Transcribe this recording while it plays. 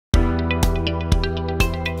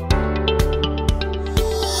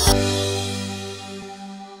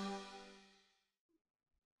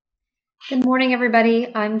Good morning,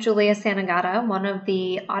 everybody. I'm Julia Santagata, one of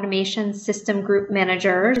the Automation System Group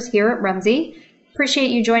Managers here at Rumsey.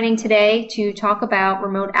 Appreciate you joining today to talk about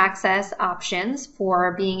remote access options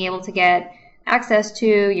for being able to get access to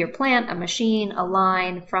your plant, a machine, a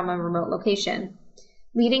line from a remote location.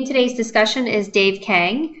 Leading today's discussion is Dave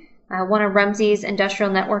Kang, one of Rumsey's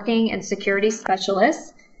industrial networking and security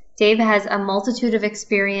specialists. Dave has a multitude of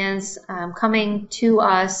experience coming to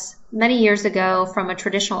us many years ago from a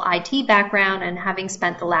traditional IT background and having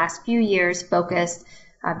spent the last few years focused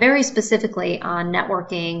very specifically on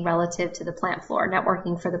networking relative to the plant floor,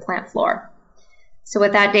 networking for the plant floor. So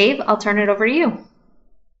with that, Dave, I'll turn it over to you.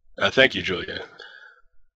 Thank you, Julia.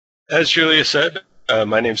 As Julia said,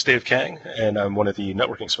 my name's Dave Kang, and I'm one of the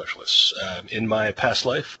networking specialists. In my past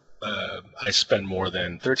life, I spent more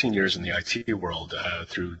than 13 years in the IT world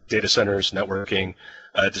through data centers, networking,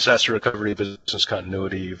 disaster recovery, business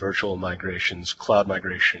continuity, virtual migrations, cloud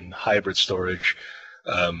migration, hybrid storage.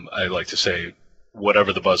 I like to say,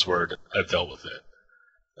 whatever the buzzword, I've dealt with it.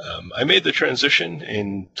 I made the transition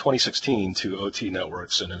in 2016 to OT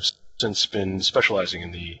networks and have since been specializing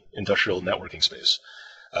in the industrial networking space,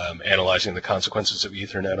 analyzing the consequences of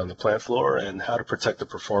Ethernet on the plant floor and how to protect the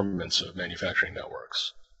performance of manufacturing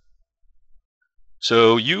networks.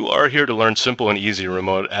 So you are here to learn simple and easy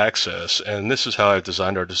remote access, and this is how I've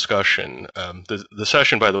designed our discussion. The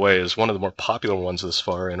session, by the way, is one of the more popular ones thus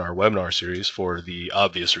far in our webinar series for the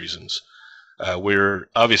obvious reasons. We're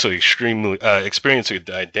obviously extremely experiencing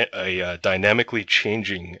a dynamically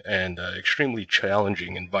changing and extremely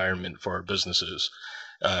challenging environment for our businesses.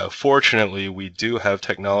 Fortunately, we do have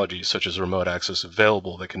technologies such as remote access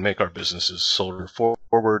available that can make our businesses soldier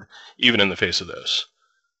forward, even in the face of this.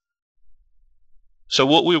 So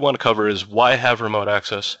what we want to cover is why have remote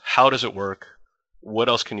access, how does it work, what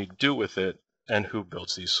else can you do with it, and who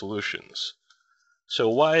builds these solutions. So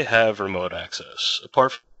why have remote access?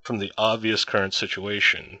 Apart from the obvious current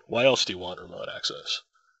situation, why else do you want remote access?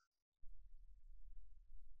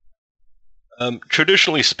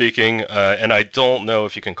 Traditionally speaking, and I don't know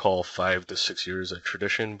if you can call 5 to 6 years a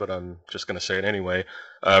tradition, but I'm just going to say it anyway,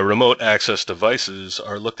 remote access devices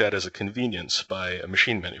are looked at as a convenience by a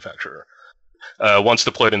machine manufacturer. Once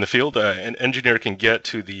deployed in the field, an engineer can get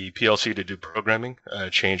to the PLC to do programming,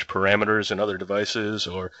 change parameters in other devices,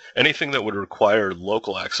 or anything that would require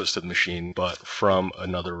local access to the machine, but from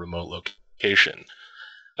another remote location.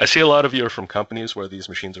 I see a lot of you are from companies where these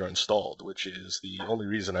machines are installed, which is the only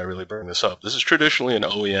reason I really bring this up. This is traditionally an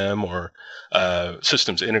OEM or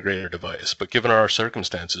systems integrator device, but given our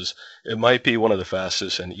circumstances, it might be one of the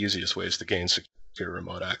fastest and easiest ways to gain secure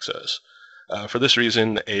remote access. For this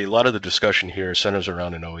reason, a lot of the discussion here centers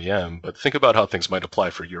around an OEM, but think about how things might apply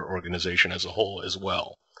for your organization as a whole as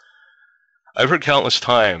well. I've heard countless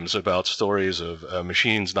times about stories of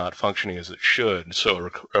machines not functioning as it should, so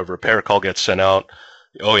a repair call gets sent out,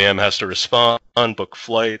 the OEM has to respond, book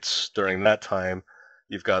flights. During that time,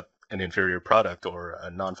 you've got an inferior product or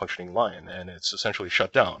a non-functioning line, and it's essentially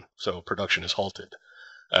shut down, so production is halted.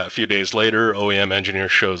 A few days later, OEM engineer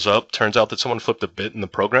shows up, turns out that someone flipped a bit in the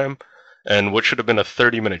program, and what should have been a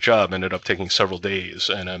 30-minute job ended up taking several days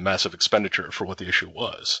and a massive expenditure for what the issue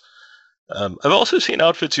was. I've also seen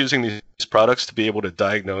outfits using these products to be able to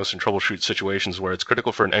diagnose and troubleshoot situations where it's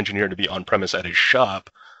critical for an engineer to be on-premise at his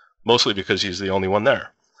shop, mostly because he's the only one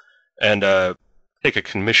there. And take a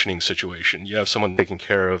commissioning situation. You have someone taking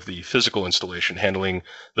care of the physical installation, handling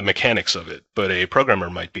the mechanics of it, but a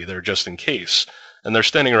programmer might be there just in case. And they're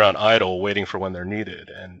standing around idle waiting for when they're needed,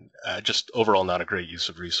 and just overall not a great use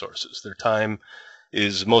of resources. Their time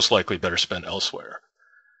is most likely better spent elsewhere.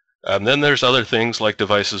 Then there's other things like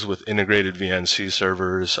devices with integrated VNC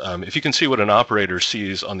servers. If you can see what an operator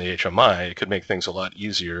sees on the HMI, it could make things a lot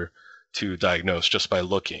easier to diagnose just by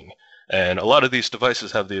looking. And a lot of these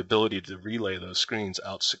devices have the ability to relay those screens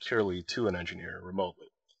out securely to an engineer remotely.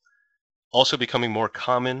 Also becoming more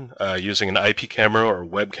common, using an IP camera or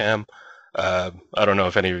webcam. I don't know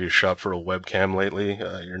if any of you shop for a webcam lately.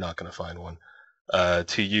 You're not going to find one.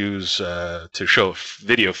 To use to show a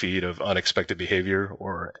video feed of unexpected behavior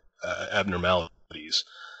or abnormalities.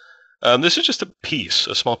 This is just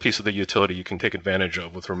a small piece of the utility you can take advantage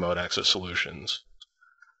of with remote access solutions.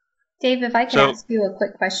 Dave, if I can ask you a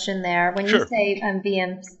quick question there. When Sure. you say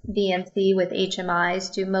VNC with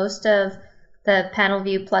HMIs, do most of the panel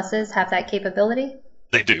view pluses have that capability?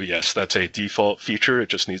 They do, yes. That's a default feature. It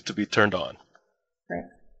just needs to be turned on.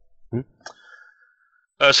 Right.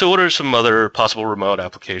 So what are some other possible remote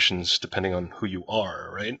applications depending on who you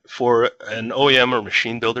are, right? For an OEM or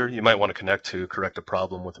machine builder, you might want to connect to correct a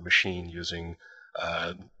problem with a machine using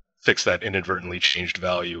uh, fix that inadvertently changed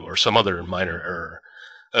value or some other minor error.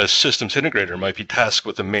 A systems integrator might be tasked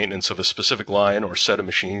with the maintenance of a specific line or set of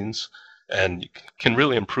machines and can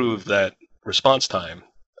really improve that response time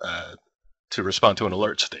to respond to an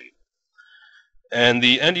alert state. And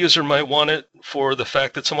the end user might want it for the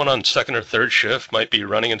fact that someone on second or third shift might be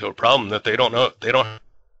running into a problem that they don't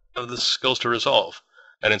have the skills to resolve.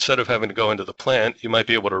 And instead of having to go into the plant, you might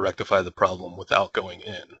be able to rectify the problem without going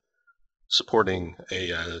in, supporting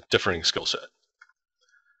a differing skill set.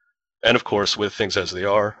 And of course, with things as they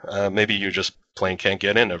are, maybe you just plain can't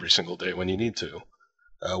get in every single day when you need to.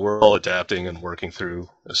 We're all adapting and working through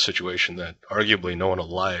a situation that arguably no one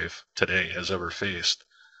alive today has ever faced.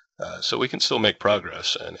 So we can still make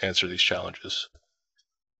progress and answer these challenges.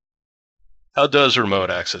 How does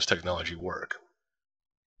remote access technology work?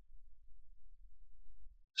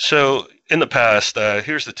 So in the past,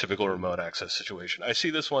 here's the typical remote access situation. I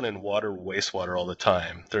see this one in water, wastewater all the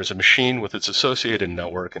time. There's a machine with its associated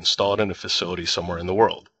network installed in a facility somewhere in the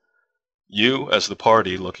world. You, as the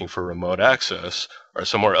party looking for remote access, are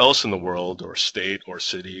somewhere else in the world or state or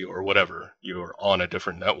city or whatever. You're on a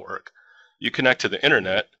different network. You connect to the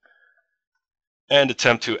internet and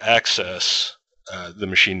attempt to access the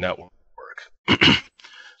machine network.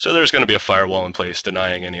 So there's going to be a firewall in place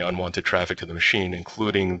denying any unwanted traffic to the machine,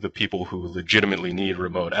 including the people who legitimately need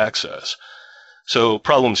remote access. So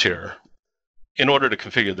problems here. In order to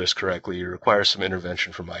configure this correctly, you require some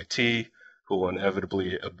intervention from IT, who will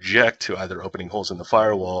inevitably object to either opening holes in the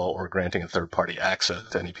firewall or granting a third-party access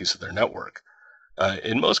to any piece of their network.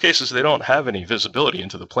 In most cases, they don't have any visibility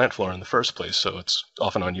into the plant floor in the first place, so it's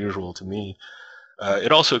often unusual to me.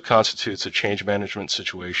 It also constitutes a change management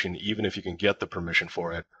situation, even if you can get the permission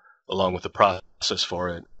for it, along with the process for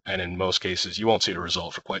it, and in most cases, you won't see a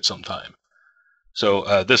result for quite some time.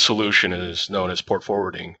 So this solution is known as port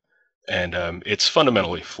forwarding, and it's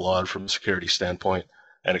fundamentally flawed from a security standpoint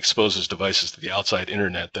and exposes devices to the outside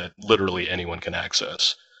internet that literally anyone can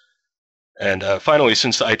access. And finally,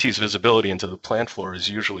 since the IT's visibility into the plant floor is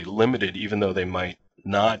usually limited, even though they might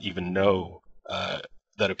not even know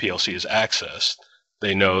that a PLC is accessed,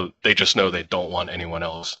 they just know they don't want anyone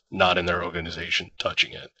else not in their organization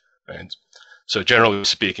touching it. Right? So generally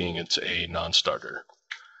speaking, it's a non-starter.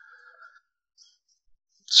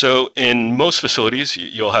 So in most facilities,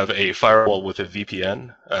 you'll have a firewall with a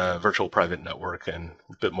VPN, virtual private network, and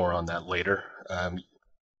a bit more on that later.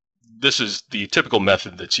 This is the typical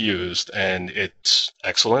method that's used, and it's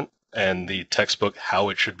excellent, and the textbook how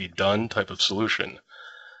it should be done type of solution.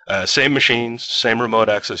 Same machines, same remote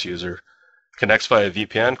access user, connects via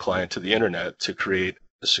VPN client to the internet to create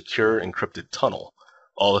a secure encrypted tunnel.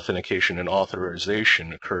 All authentication and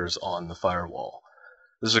authorization occurs on the firewall.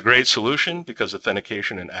 This is a great solution because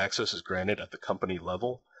authentication and access is granted at the company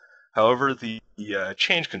level. However, the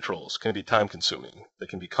change controls can be time-consuming. They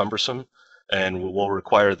can be cumbersome and will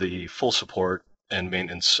require the full support and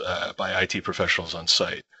maintenance by IT professionals on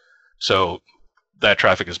site. So that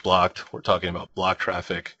traffic is blocked. We're talking about block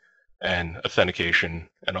traffic, and authentication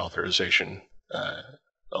and authorization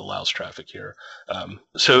allows traffic here.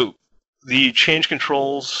 So the change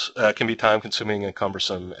controls can be time-consuming and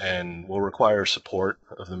cumbersome and will require support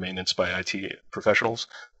of the maintenance by IT professionals.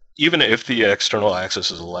 Even if the external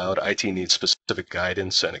access is allowed, IT needs specific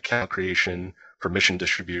guidance and account creation, permission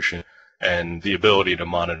distribution, and the ability to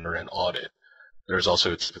monitor and audit. There's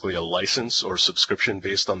also typically a license or subscription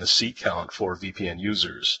based on the seat count for VPN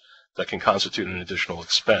users that can constitute an additional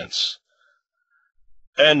expense.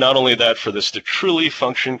 And not only that, for this to truly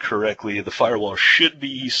function correctly, the firewall should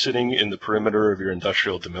be sitting in the perimeter of your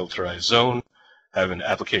industrial demilitarized zone, have an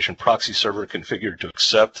application proxy server configured to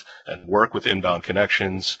accept and work with inbound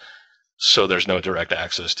connections, so there's no direct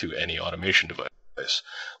access to any automation device.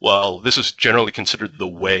 While this is generally considered the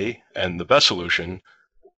way and the best solution,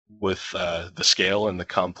 with the scale and the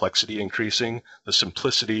complexity increasing, the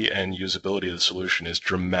simplicity and usability of the solution is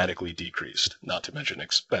dramatically decreased, not to mention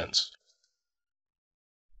expense.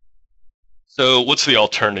 So what's the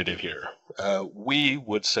alternative here? We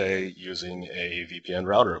would say using a VPN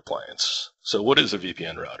router appliance. So what is a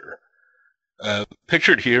VPN router?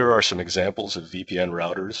 Pictured here are some examples of VPN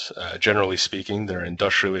routers. Generally speaking, they're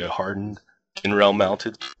industrially hardened, in-rail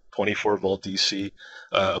mounted, 24-volt DC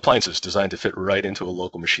appliances designed to fit right into a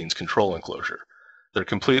local machine's control enclosure. They're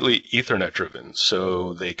completely Ethernet driven,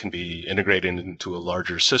 so they can be integrated into a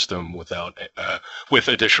larger system with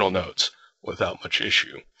additional nodes without much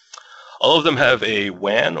issue. All of them have a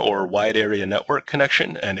WAN or wide area network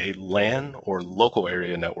connection and a LAN or local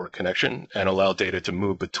area network connection and allow data to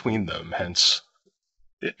move between them, hence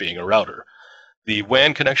it being a router. The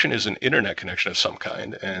WAN connection is an internet connection of some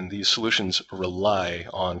kind, and these solutions rely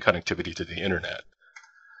on connectivity to the internet.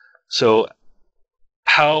 So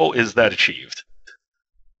how is that achieved?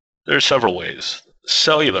 There are several ways.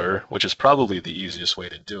 Cellular, which is probably the easiest way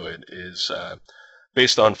to do it, is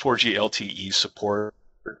based on 4G LTE support,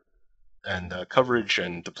 and coverage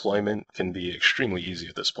and deployment can be extremely easy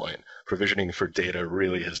at this point. Provisioning for data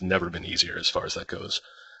really has never been easier as far as that goes.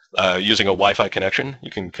 Using a Wi-Fi connection,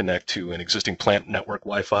 you can connect to an existing plant network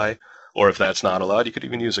Wi-Fi, or if that's not allowed, you could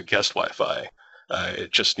even use a guest Wi-Fi.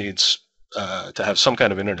 It just needs to have some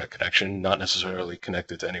kind of internet connection, not necessarily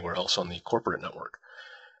connected to anywhere else on the corporate network.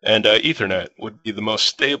 And Ethernet would be the most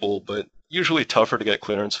stable, but usually tougher to get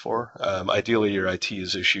clearance for. Ideally, your IT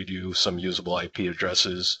has issued you some usable IP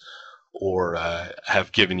addresses or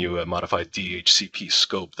have given you a modified DHCP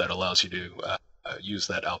scope that allows you to use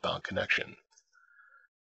that outbound connection.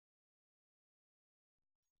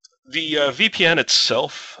 The VPN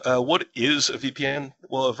itself, what is a VPN?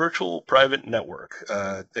 Well, a virtual private network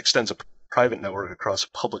extends a private network across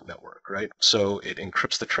a public network, right? So it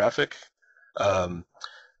encrypts the traffic.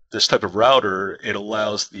 This type of router, it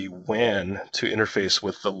allows the WAN to interface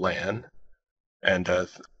with the LAN. And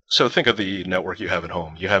so think of the network you have at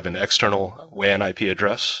home. You have an external WAN IP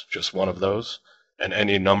address, just one of those, and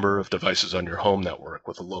any number of devices on your home network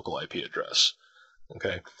with a local IP address.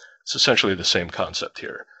 Okay, it's essentially the same concept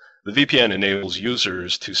here. The VPN enables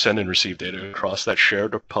users to send and receive data across that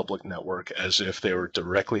shared or public network as if they were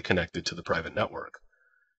directly connected to the private network.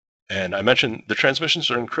 And I mentioned the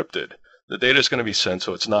transmissions are encrypted. The data is going to be sent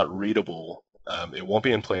so it's not readable. It won't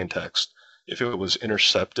be in plain text. If it was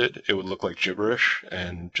intercepted, it would look like gibberish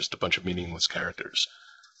and just a bunch of meaningless characters.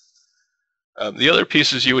 The other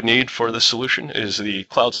pieces you would need for this solution is the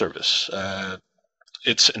cloud service.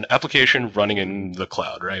 It's an application running in the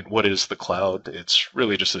cloud, right? What is the cloud? It's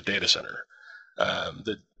really just a data center.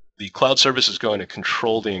 The cloud service is going to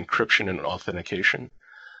control the encryption and authentication.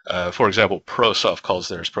 For example, ProSoft calls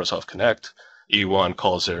theirs ProSoft Connect. E1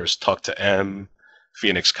 calls theirs Talk to M.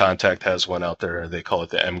 Phoenix Contact has one out there. They call it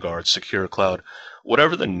the mGuard Secure Cloud.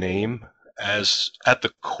 Whatever the name, as at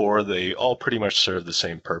the core, they all pretty much serve the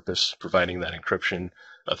same purpose, providing that encryption,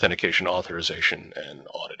 authentication, authorization, and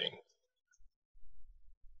auditing.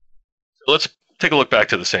 So let's take a look back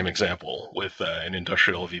to the same example with an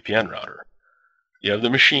industrial VPN router. You have the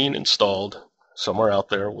machine installed somewhere out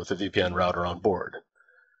there with a VPN router on board.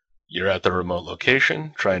 You're at the remote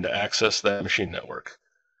location trying to access that machine network.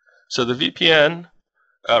 So the VPN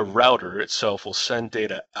router itself will send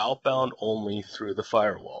data outbound only through the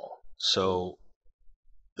firewall. So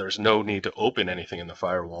there's no need to open anything in the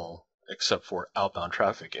firewall except for outbound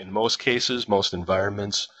traffic. In most cases, most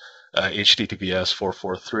environments, HTTPS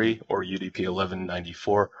 443 or UDP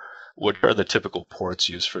 1194, which are the typical ports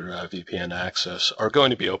used for VPN access, are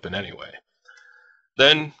going to be open anyway.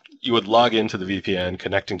 Then you would log into the VPN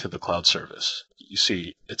connecting to the cloud service. You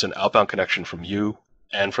see, it's an outbound connection from you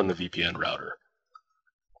and from the VPN router.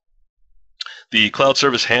 The cloud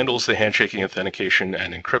service handles the handshaking, authentication,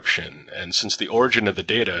 and encryption, and since the origin of the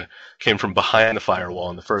data came from behind the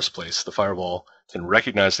firewall in the first place, the firewall can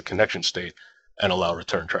recognize the connection state and allow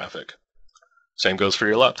return traffic. Same goes for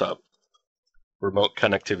your laptop. Remote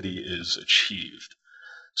connectivity is achieved.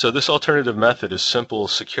 So this alternative method is simple,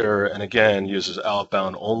 secure, and again uses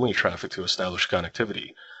outbound only traffic to establish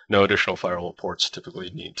connectivity. No additional firewall ports typically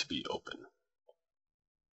need to be open.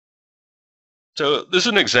 So this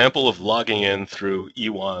is an example of logging in through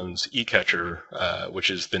E1's eCatcher, which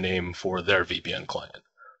is the name for their VPN client.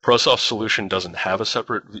 ProSoft's solution doesn't have a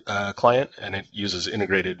separate client, and it uses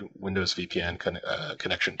integrated Windows VPN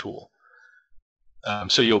connection tool.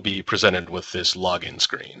 So you'll be presented with this login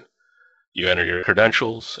screen. You enter your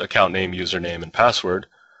credentials, account name, username, and password.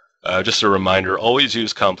 Just a reminder, always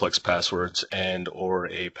use complex passwords and or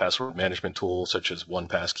a password management tool such as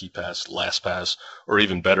OnePass, KeePass, LastPass, or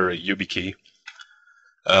even better, a YubiKey.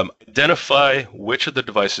 Identify which of the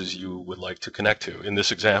devices you would like to connect to. In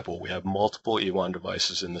this example, we have multiple E1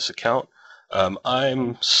 devices in this account.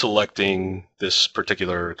 I'm selecting this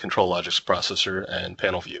particular ControlLogix processor and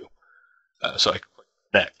panel view. So I click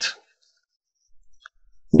connect.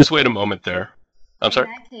 Just wait a moment there. I'm sorry?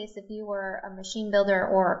 In that case, if you were a machine builder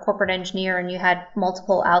or a corporate engineer and you had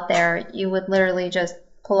multiple out there, you would literally just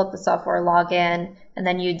pull up the software, log in, and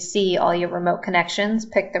then you'd see all your remote connections,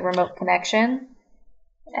 pick the remote connection,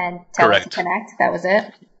 and tell it to connect. That was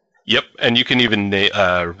it? Yep, and you can even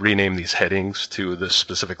rename these headings to the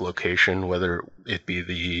specific location, whether it be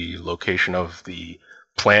the location of the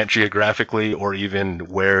plant geographically or even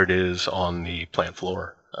where it is on the plant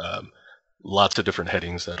floor. Lots of different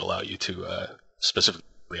headings that allow you to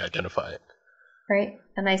specifically identify it. Great.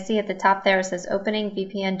 And I see at the top there it says opening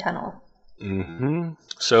VPN tunnel. Mm-hmm.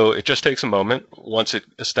 So it just takes a moment. Once it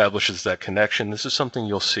establishes that connection, this is something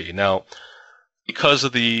you'll see. Now, because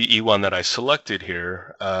of the E1 that I selected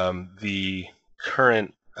here, the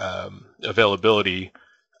current availability,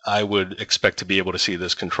 I would expect to be able to see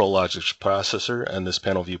this control logics processor and this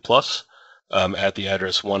panel view plus at the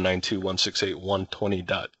address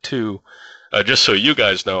 192.168.120.2. Just so you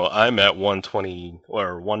guys know, I'm at 120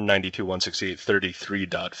 or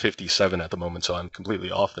 192.168.33.57 at the moment, so I'm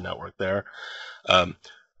completely off the network there.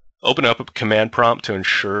 Open up a command prompt to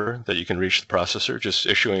ensure that you can reach the processor, just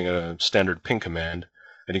issuing a standard ping command,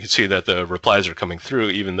 and you can see that the replies are coming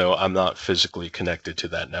through even though I'm not physically connected to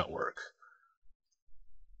that network.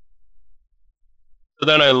 So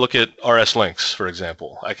then I look at RS links, for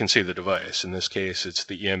example. I can see the device. In this case, it's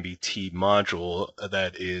the EMBT module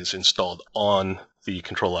that is installed on the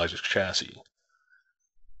control logics chassis.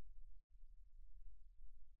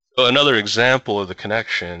 So another example of the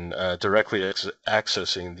connection directly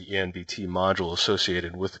accessing the ENBT module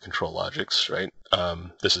associated with the control logics, right?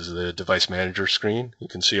 This is the device manager screen. You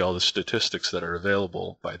can see all the statistics that are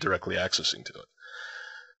available by directly accessing to it.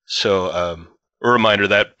 So a reminder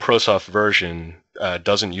that ProSoft version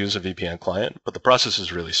doesn't use a VPN client, but the process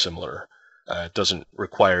is really similar. It doesn't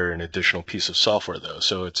require an additional piece of software, though,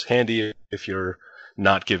 so it's handy if you're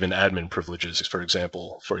not given admin privileges, for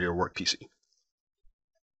example, for your work PC.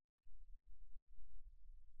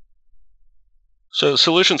 So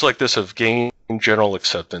solutions like this have gained general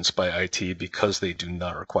acceptance by IT because they do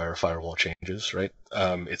not require firewall changes, right?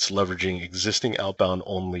 It's leveraging existing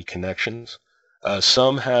outbound-only connections.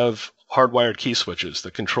 Some have hardwired key switches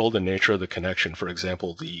that control the nature of the connection. For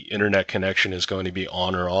example, the internet connection is going to be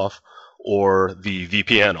on or off, or the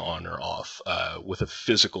VPN on or off with a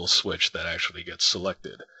physical switch that actually gets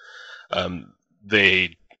selected.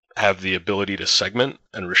 They have the ability to segment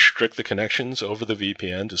and restrict the connections over the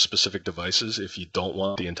VPN to specific devices if you don't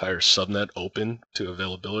want the entire subnet open to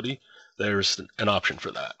availability. There's an option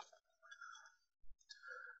for that.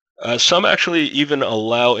 Some actually even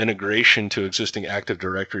allow integration to existing Active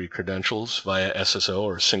Directory credentials via SSO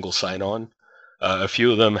or single sign-on. A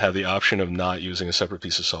few of them have the option of not using a separate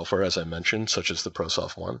piece of software, as I mentioned, such as the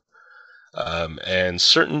ProSoft one. And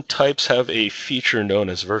certain types have a feature known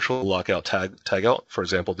as virtual lockout tagout. For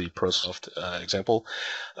example, the ProSoft example.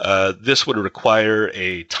 This would require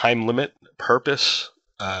a time limit purpose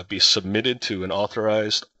be submitted to an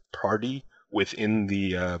authorized party within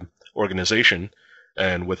the organization,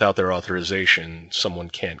 and without their authorization, someone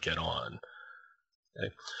can't get on. Okay.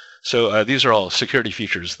 So these are all security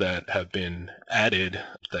features that have been added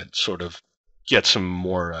that sort of get some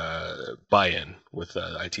more buy-in with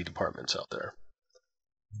IT departments out there.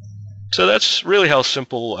 So that's really how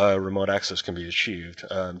simple remote access can be achieved.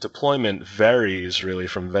 Deployment varies really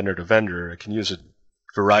from vendor to vendor. It can use a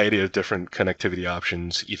variety of different connectivity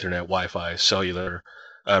options: Ethernet, Wi-Fi, cellular,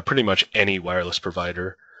 pretty much any wireless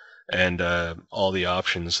provider, and all the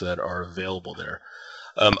options that are available there.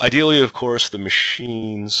 Ideally, of course, the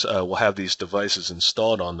machines will have these devices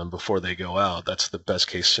installed on them before they go out. That's the best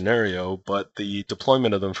case scenario, but the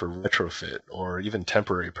deployment of them for retrofit or even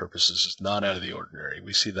temporary purposes is not out of the ordinary.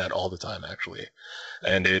 We see that all the time, actually,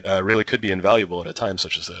 and it really could be invaluable at a time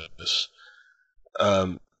such as this.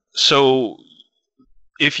 So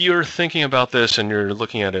if you're thinking about this and you're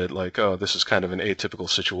looking at it like, oh, this is kind of an atypical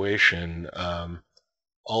situation,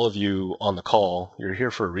 all of you on the call, you're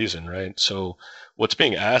here for a reason, right? So what's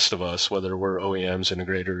being asked of us, whether we're OEMs,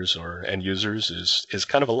 integrators, or end users, is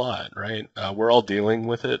kind of a lot, right? We're all dealing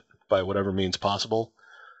with it by whatever means possible.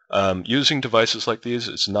 Using devices like these,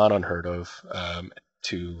 it's not unheard of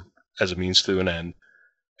as a means to an end,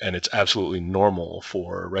 and it's absolutely normal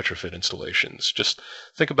for retrofit installations. Just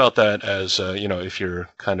think about that as, if you're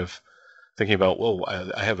kind of thinking about, whoa,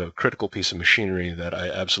 I have a critical piece of machinery that I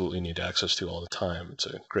absolutely need access to all the time. It's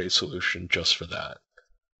a great solution just for that.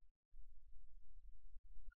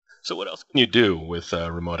 So what else can you do with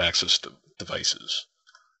remote access devices?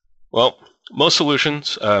 Well, most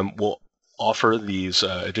solutions will offer these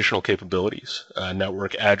additional capabilities.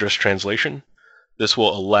 Network address translation. This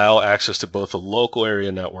will allow access to both the local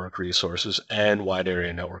area network resources and wide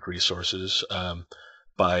area network resources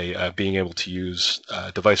by being able to use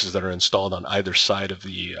devices that are installed on either side of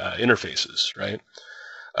the interfaces, right?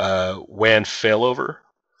 WAN failover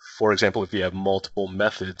For example, if you have multiple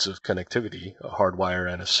methods of connectivity, a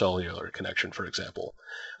hardwire and a cellular connection, for example,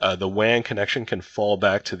 the WAN connection can fall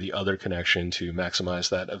back to the other connection to maximize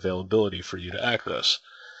that availability for you to access.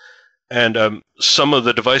 And some of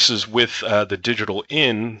the devices with the digital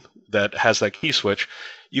in that has that key switch,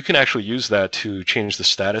 you can actually use that to change the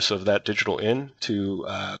status of that digital in to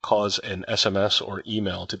cause an SMS or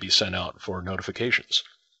email to be sent out for notifications.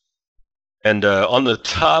 And on the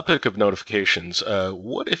topic of notifications,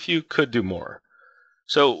 what if you could do more?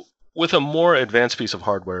 So with a more advanced piece of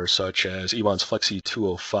hardware such as Ewan's Flexi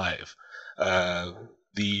 205,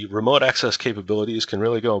 the remote access capabilities can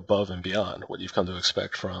really go above and beyond what you've come to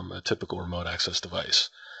expect from a typical remote access device.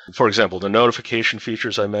 For example, the notification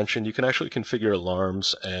features I mentioned, you can actually configure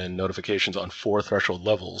alarms and notifications on 4 threshold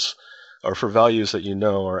levels, or for values that you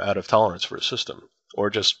know are out of tolerance for a system, or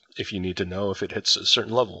just if you need to know if it hits a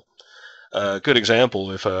certain level. A good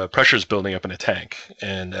example, if pressure is building up in a tank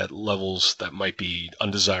and at levels that might be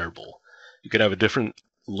undesirable, you can have a different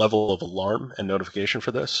level of alarm and notification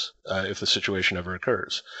for this if the situation ever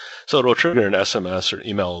occurs. So it'll trigger an SMS or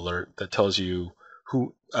email alert that tells you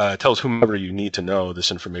tells whomever you need to know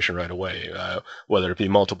this information right away, whether it be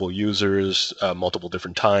multiple users, multiple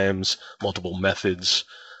different times, multiple methods.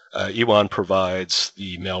 Ewan provides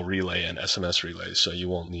the mail relay and SMS relay, so you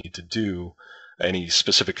won't need to do any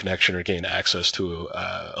specific connection or gain access to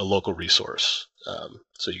a local resource.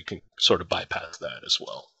 So you can sort of bypass that as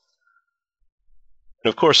well. And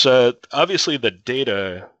of course, obviously the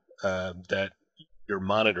data that you're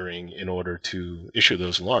monitoring in order to issue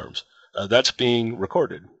those alarms, that's being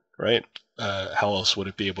recorded, right? How else would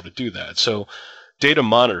it be able to do that? So data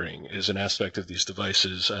monitoring is an aspect of these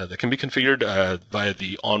devices that can be configured via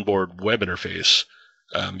the onboard web interface.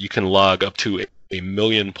 You can log up to 1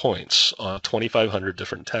 million points on 2,500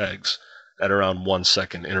 different tags at around 1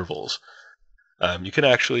 second intervals. You can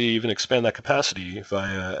actually even expand that capacity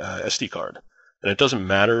via SD card. And it doesn't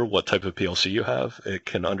matter what type of PLC you have, it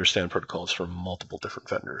can understand protocols from multiple different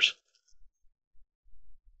vendors.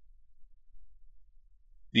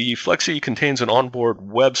 The Flexi contains an onboard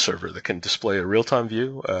web server that can display a real-time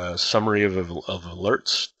view, a summary of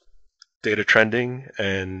alerts, data trending,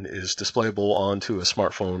 and is displayable onto a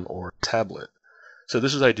smartphone or tablet. So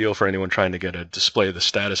this is ideal for anyone trying to get a display of the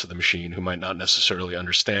status of the machine who might not necessarily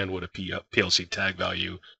understand what a PLC tag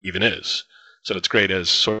value even is. So it's great as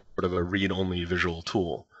sort of a read-only visual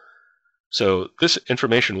tool. So this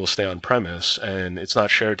information will stay on premise, and it's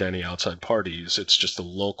not shared to any outside parties. It's just a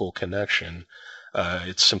local connection.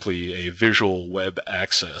 It's simply a visual web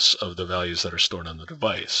access of the values that are stored on the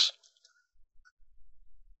device.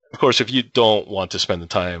 Of course, if you don't want to spend the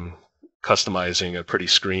time customizing a pretty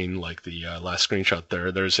screen like the last screenshot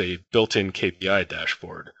there's a built-in KPI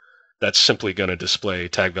dashboard that's simply going to display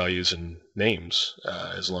tag values and names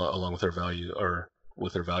along with their value or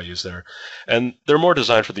with their values there. And they're more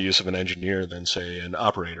designed for the use of an engineer than, say, an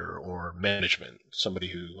operator or management, somebody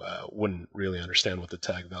who wouldn't really understand what the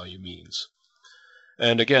tag value means.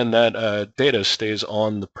 And again, that data stays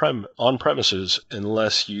on premises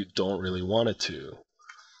unless you don't really want it to.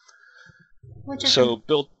 Which is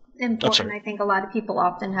important. I think a lot of people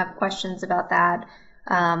often have questions about that.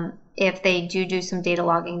 If they do some data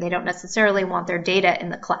logging, they don't necessarily want their data in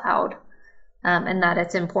the cloud, and that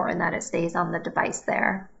it's important that it stays on the device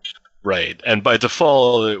there. Right, and by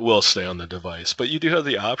default, it will stay on the device, but you do have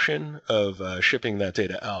the option of shipping that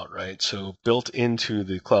data out, right? So built into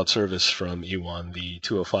the cloud service from Ewan, the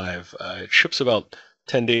 205, it ships about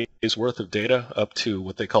 10 days worth of data up to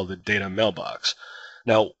what they call the data mailbox.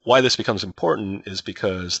 Now, why this becomes important is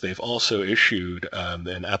because they've also issued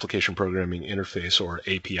an application programming interface, or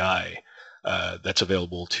API, that's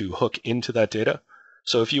available to hook into that data.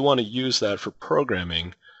 So if you want to use that for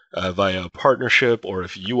programming via a partnership, or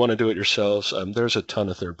if you want to do it yourselves, there's a ton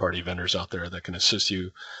of third-party vendors out there that can assist you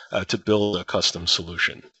to build a custom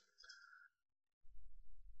solution.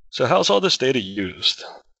 So how's all this data used?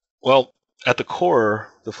 Well, at the core,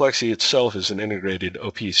 the Flexi itself is an integrated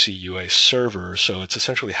OPC UA server, so it's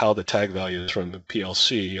essentially how the tag values from the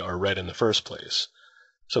PLC are read in the first place.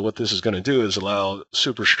 So what this is going to do is allow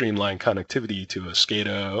super streamlined connectivity to a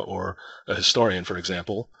SCADA or a historian, for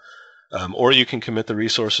example, or you can commit the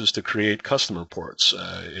resources to create custom reports.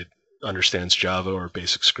 It understands Java or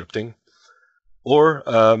basic scripting. Or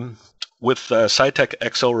with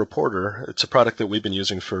SciTech XL Reporter, it's a product that we've been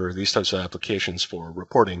using for these types of applications for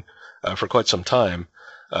reporting for quite some time.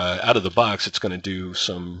 Out of the box, it's going to do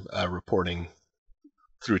some reporting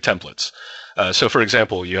through templates. So for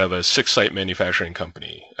example, you have a 6-site manufacturing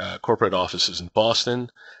company, corporate offices in Boston,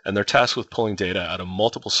 and they're tasked with pulling data out of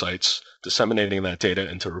multiple sites, disseminating that data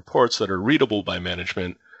into reports that are readable by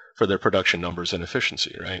management for their production numbers and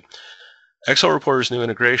efficiency, right? Excel Reporter's new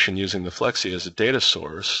integration using the Flexi as a data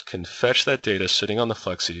source can fetch that data sitting on the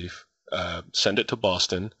Flexi, send it to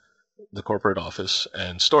Boston, the corporate office,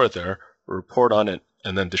 and store it there, report on it,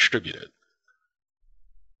 and then distribute it.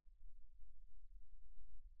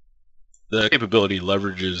 The capability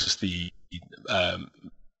leverages the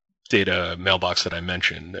data mailbox that I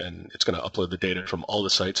mentioned, and it's going to upload the data from all the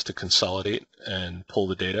sites to consolidate and pull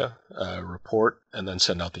the data, report, and then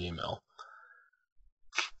send out the email.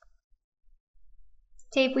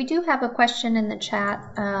 Dave, we do have a question in the chat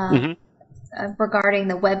regarding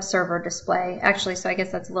the web server display. Actually, so I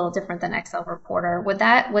guess that's a little different than Excel Reporter. Would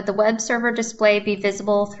the web server display be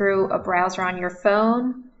visible through a browser on your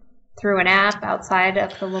phone, through an app outside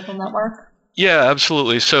of the local network? Yeah,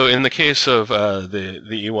 absolutely. So in the case of the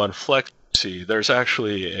E1 Flexi, there's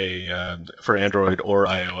actually for Android or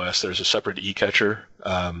iOS, there's a separate eCatcher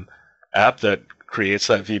app that creates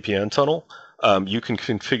that VPN tunnel. You can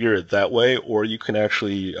configure it that way, or you can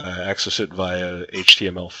actually access it via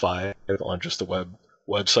HTML5 on just the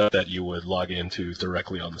website that you would log into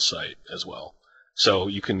directly on the site as well. So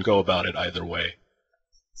you can go about it either way.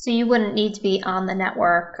 So you wouldn't need to be on the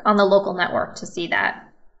network, on the local network, to see that?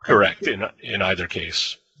 Correct, in either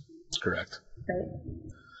case. That's correct. Great.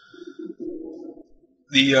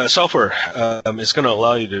 The software is going to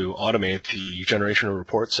allow you to automate the generation of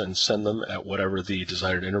reports and send them at whatever the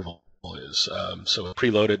desired interval is. So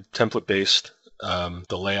preloaded, template-based.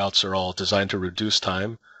 The layouts are all designed to reduce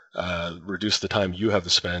time, reduce the time you have to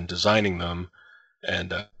spend designing them,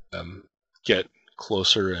 and get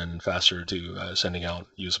closer and faster to sending out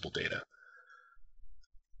usable data.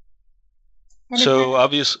 So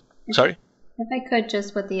obviously, sorry? If I could,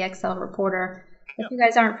 just with the Excel Reporter, if you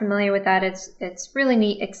guys aren't familiar with that, it's really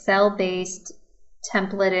neat Excel-based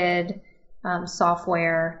templated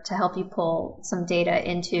software to help you pull some data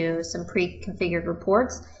into some pre-configured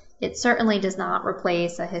reports. It certainly does not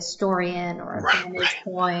replace a historian or a vantage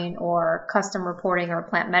point or custom reporting or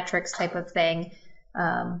plant metrics type of thing,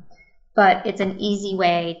 but it's an easy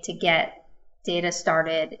way to get data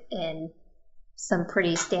started in some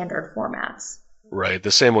pretty standard formats. Right.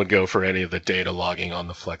 The same would go for any of the data logging on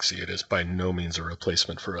the Flexi. It is by no means a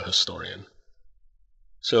replacement for a historian.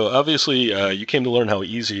 So obviously, you came to learn how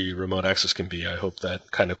easy remote access can be. I hope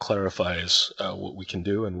that kind of clarifies what we can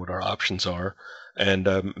do and what our options are.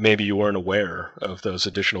 And maybe you weren't aware of those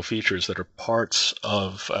additional features that are parts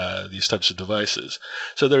of these types of devices.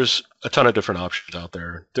 So there's a ton of different options out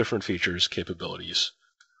there, different features, capabilities.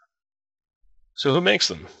 So who makes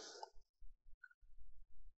them?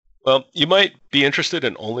 Well, you might be interested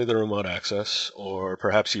in only the remote access, or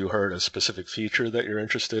perhaps you heard a specific feature that you're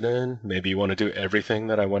interested in. Maybe you want to do everything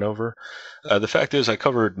that I went over. The fact is I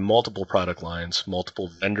covered multiple product lines,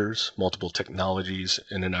 multiple vendors, multiple technologies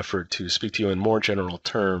in an effort to speak to you in more general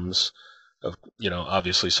terms of,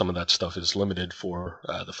 obviously some of that stuff is limited for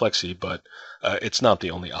the Flexi, but it's not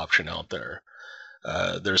the only option out there.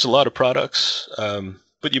 There's a lot of products,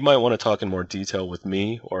 but you might want to talk in more detail with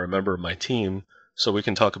me or a member of my team so we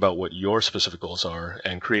can talk about what your specific goals are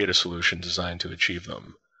and create a solution designed to achieve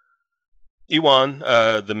them.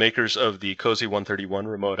 E1, the makers of the Cozy 131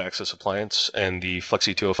 remote access appliance and the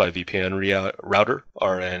Flexi 205 VPN router,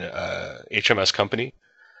 are an HMS company.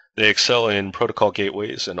 They excel in protocol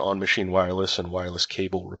gateways and on-machine wireless and wireless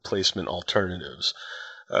cable replacement alternatives.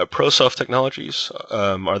 ProSoft Technologies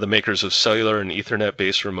are the makers of cellular and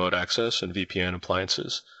Ethernet-based remote access and VPN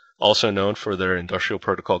appliances, also known for their industrial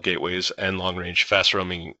protocol gateways and long-range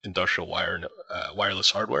fast-roaming industrial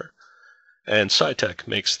wireless hardware. And SciTech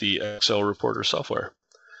makes the Excel Reporter software.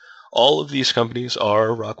 All of these companies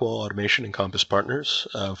are Rockwell Automation and Compass partners,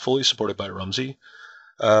 fully supported by Rumsey,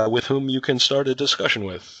 with whom you can start a discussion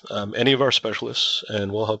with any of our specialists,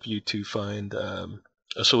 and we'll help you to find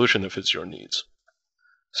a solution that fits your needs.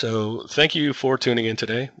 So thank you for tuning in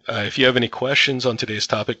today. If you have any questions on today's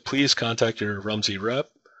topic, please contact your Rumsey rep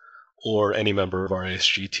or any member of our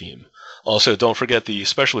ASG team. Also, don't forget the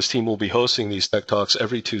specialist team will be hosting these Tech Talks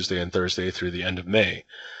every Tuesday and Thursday through the end of May.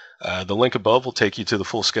 The link above will take you to the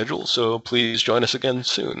full schedule, so please join us again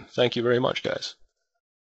soon. Thank you very much, guys.